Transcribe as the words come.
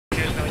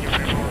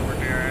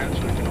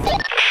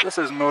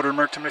this is Motor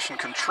Merc to Mission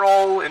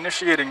Control,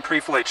 initiating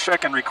pre-flight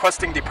check and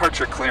requesting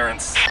departure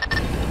clearance.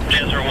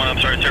 J01, I'm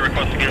sorry, sir,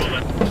 requesting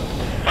clearance.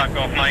 5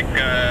 Golf Mike,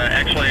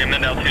 actually,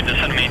 mid altitude,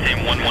 descend to maintain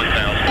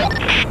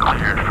 11,000.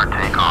 Cleared for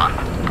takeoff.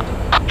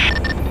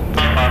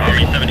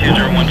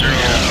 37210,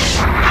 descend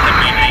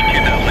to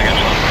maintain 2,000, I got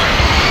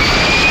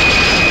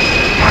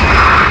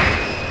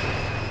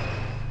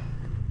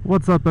you.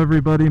 What's up,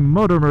 everybody?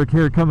 Motor Merc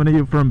here, coming to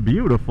you from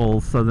beautiful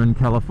Southern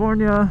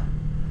California.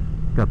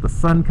 Got the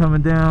sun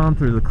coming down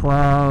through the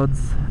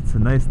clouds. It's a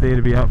nice day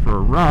to be out for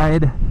a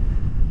ride.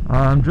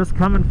 I'm just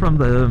coming from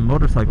the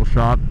motorcycle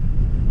shop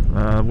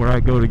where I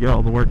go to get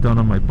all the work done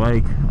on my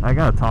bike. I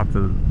gotta talk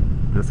to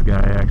this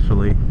guy,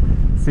 actually.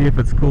 See if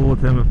it's cool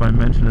with him if I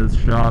mention his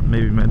shop,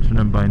 maybe mention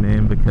him by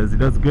name, because he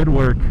does good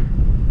work.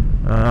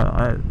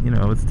 You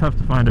know, it's tough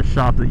to find a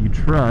shop that you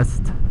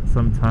trust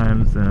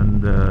sometimes,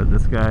 and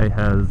this guy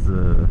has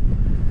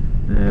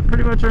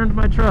pretty much earned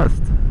my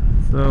trust.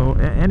 So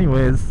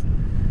anyways,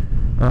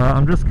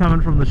 I'm just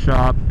coming from the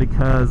shop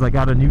because I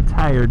got a new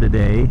tire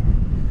today,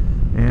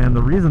 and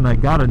the reason I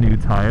got a new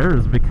tire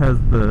is because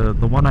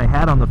the one I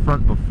had on the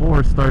front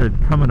before started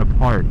coming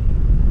apart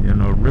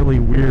in a really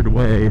weird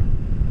way.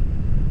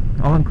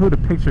 I'll include a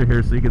picture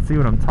here so you can see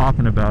what I'm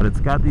talking about. It's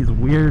got these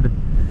weird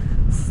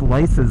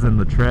slices in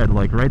the tread,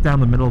 like right down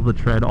the middle of the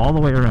tread, all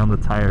the way around the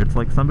tire. It's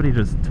like somebody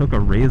just took a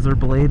razor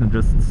blade and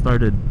just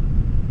started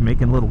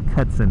making little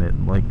cuts in it,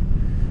 like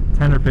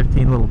 10 or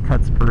 15 little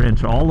cuts per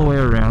inch, all the way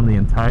around the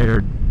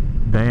entire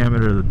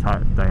diameter of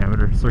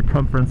the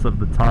circumference of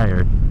the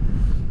tire.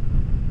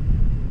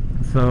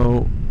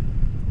 So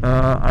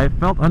I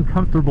felt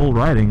uncomfortable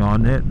riding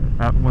on it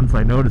once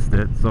I noticed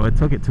it, so I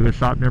took it to a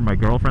shop near my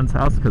girlfriend's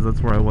house, because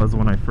that's where I was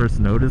when I first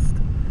noticed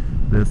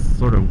this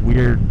sort of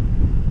weird,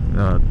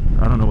 I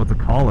don't know what to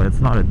call it.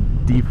 It's not a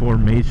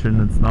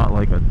deformation, it's not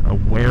like a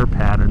wear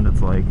pattern,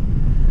 it's like,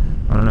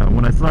 I don't know.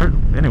 When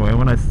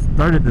I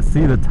started to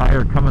see the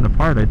tire coming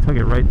apart, I took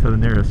it right to the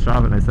nearest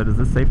shop and I said, "Is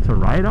this safe to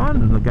ride on?"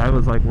 And the guy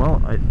was like, "Well,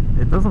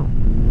 it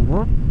doesn't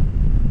look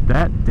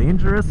that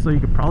dangerous, so you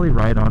could probably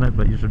ride on it,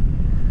 but you should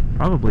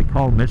probably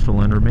call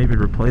Michelin or maybe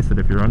replace it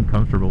if you're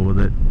uncomfortable with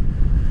it."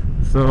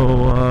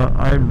 So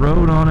I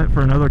rode on it for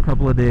another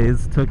couple of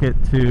days, took it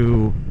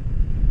to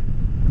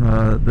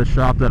the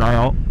shop that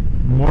I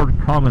more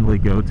commonly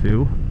go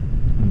to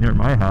near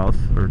my house,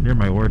 or near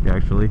my work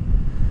actually,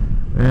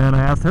 and I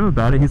asked him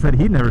about it. He said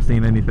he'd never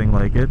seen anything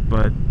like it,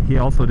 but he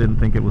also didn't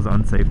think it was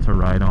unsafe to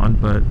ride on.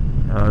 But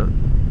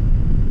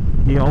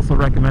he also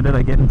recommended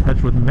I get in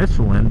touch with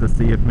Michelin to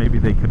see if maybe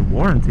they could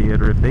warranty it,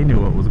 or if they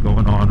knew what was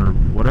going on, or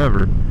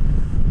whatever.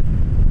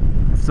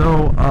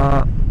 So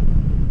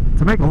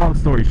to make a long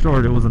story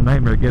short, it was a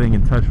nightmare getting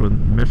in touch with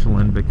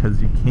Michelin,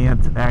 because you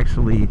can't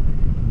actually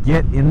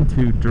get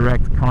into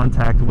direct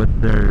contact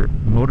with their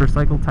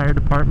motorcycle tire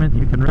department.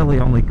 You can really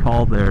only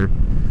call their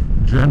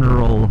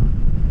general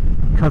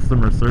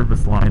customer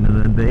service line,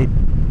 and then they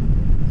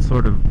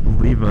sort of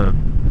leave a,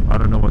 I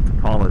don't know what to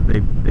call it,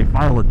 they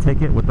file a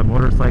ticket with the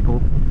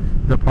motorcycle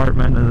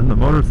department, and then the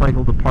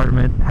motorcycle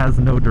department has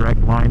no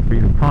direct line for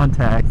you to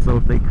contact. So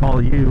if they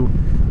call you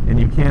and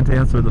you can't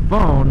answer the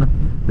phone,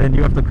 then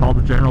you have to call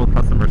the general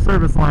customer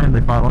service line.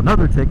 They file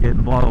another ticket,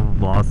 and blah blah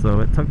blah. So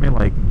it took me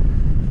like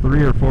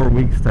 3 or 4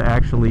 weeks to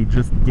actually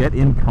just get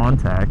in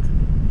contact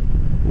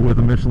with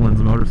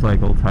Michelin's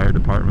motorcycle tire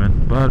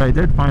department, but I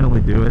did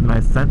finally do it, and I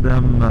sent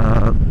them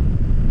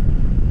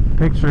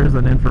pictures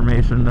and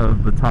information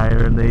of the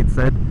tire, and they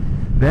said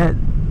that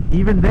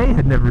even they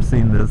had never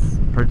seen this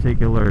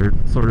particular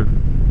sort of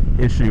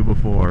issue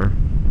before,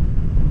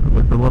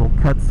 with the little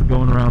cuts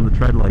going around the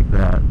tread like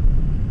that.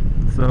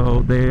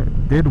 So they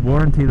did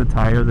warranty the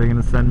tire. They're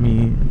going to send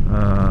me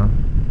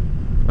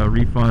a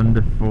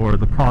refund for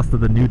the cost of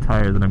the new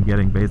tire that I'm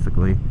getting,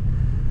 basically.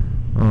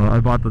 I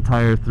bought the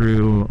tire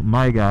through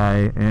my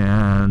guy,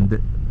 and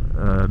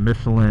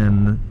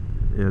Michelin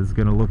is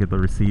going to look at the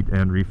receipt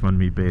and refund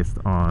me based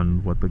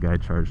on what the guy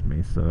charged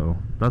me, so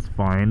that's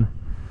fine.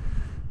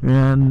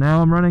 And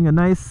now I'm running a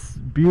nice,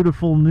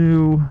 beautiful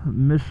new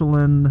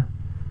Michelin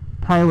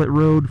Pilot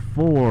Road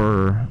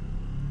 4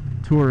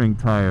 touring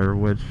tire,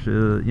 which,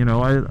 you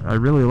know, I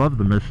really love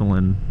the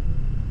Michelin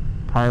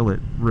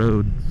Pilot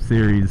Road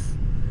series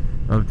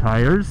of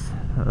tires.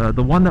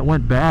 The one that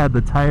went bad,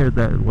 the tire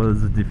that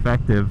was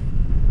defective,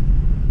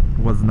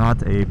 was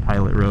not a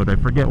Pilot Road. I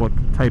forget what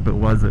type it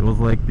was. It was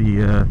like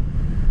the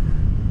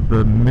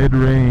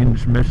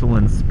mid-range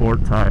Michelin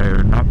sport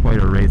tire, not quite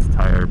a race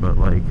tire, but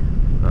like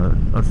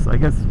I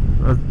guess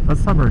a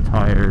summer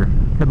tire.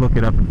 Could look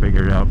it up and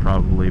figure it out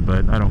probably,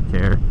 but I don't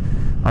care.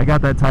 I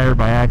got that tire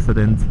by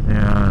accident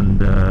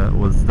and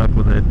was stuck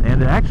with it.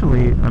 And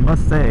actually, I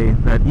must say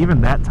that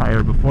even that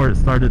tire, before it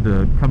started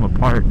to come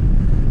apart,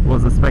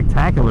 was a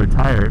spectacular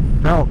tire. It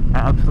felt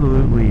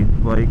absolutely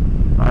like,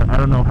 I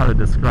don't know how to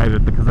describe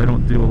it, because I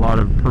don't do a lot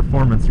of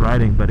performance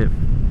riding, but it's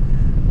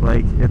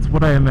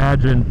what I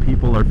imagine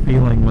people are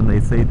feeling when they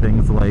say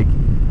things like,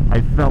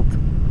 "I felt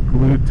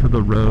glued to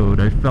the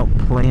road, I felt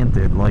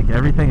planted." Like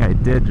everything I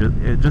did,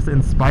 it just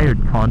inspired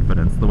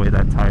confidence, the way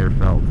that tire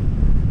felt.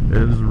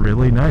 It was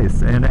really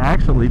nice. And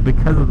actually,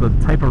 because of the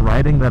type of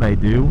riding that I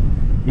do,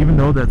 even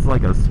though that's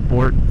like a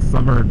sport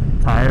summer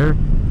tire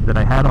that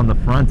I had on the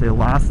front, it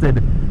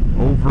lasted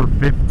over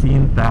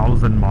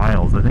 15,000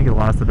 miles. I think it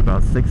lasted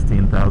about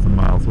 16,000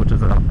 miles, which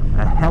is a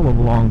hell of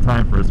a long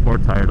time for a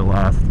sport tire to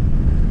last.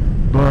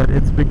 But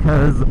it's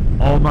because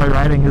all my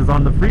riding is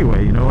on the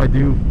freeway. You know, I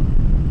do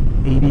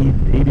 80,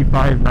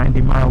 85,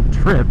 90 mile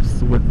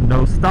trips with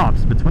no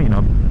stops between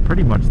them.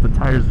 Pretty much the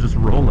tire's just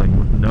rolling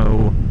with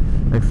no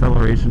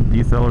acceleration,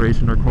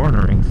 deceleration, or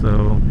cornering.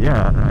 So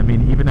yeah, I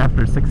mean, even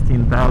after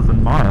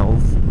 16,000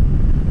 miles,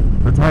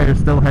 the tire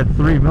still had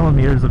 3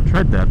 millimeters of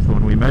tread depth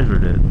when we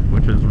measured it,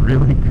 which is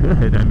really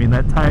good. I mean,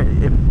 that tire,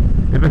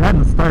 if it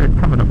hadn't started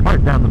coming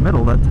apart down the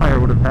middle, that tire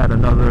would have had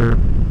another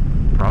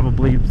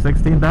probably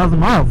 16,000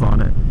 miles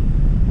on it,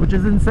 which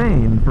is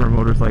insane for a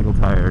motorcycle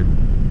tire.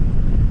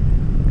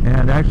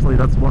 And actually,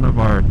 that's one of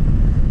our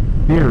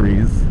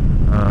theories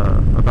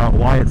about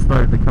why it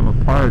started to come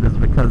apart, is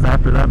because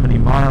after that many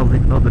miles,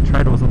 even though the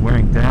tread wasn't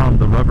wearing down,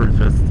 the rubber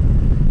just,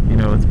 you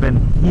know, it's been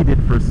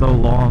heated for so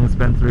long, it's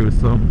been through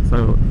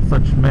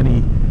such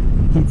many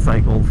heat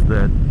cycles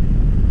that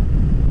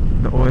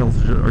the oils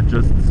are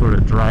just sort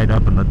of dried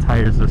up and the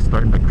tires are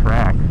starting to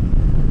crack.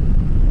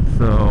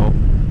 So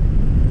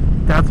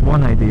that's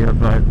one idea,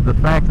 but the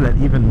fact that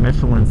even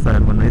Michelin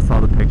said when they saw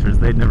the pictures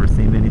they'd never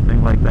seen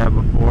anything like that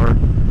before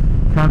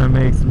kind of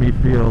makes me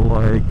feel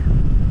like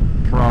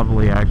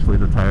probably actually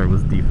the tire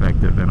was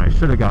defective and I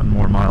should have gotten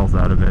more miles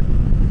out of it.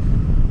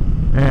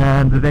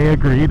 And they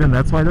agreed, and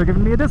that's why they're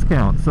giving me a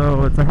discount.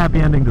 So it's a happy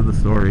ending to the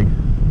story.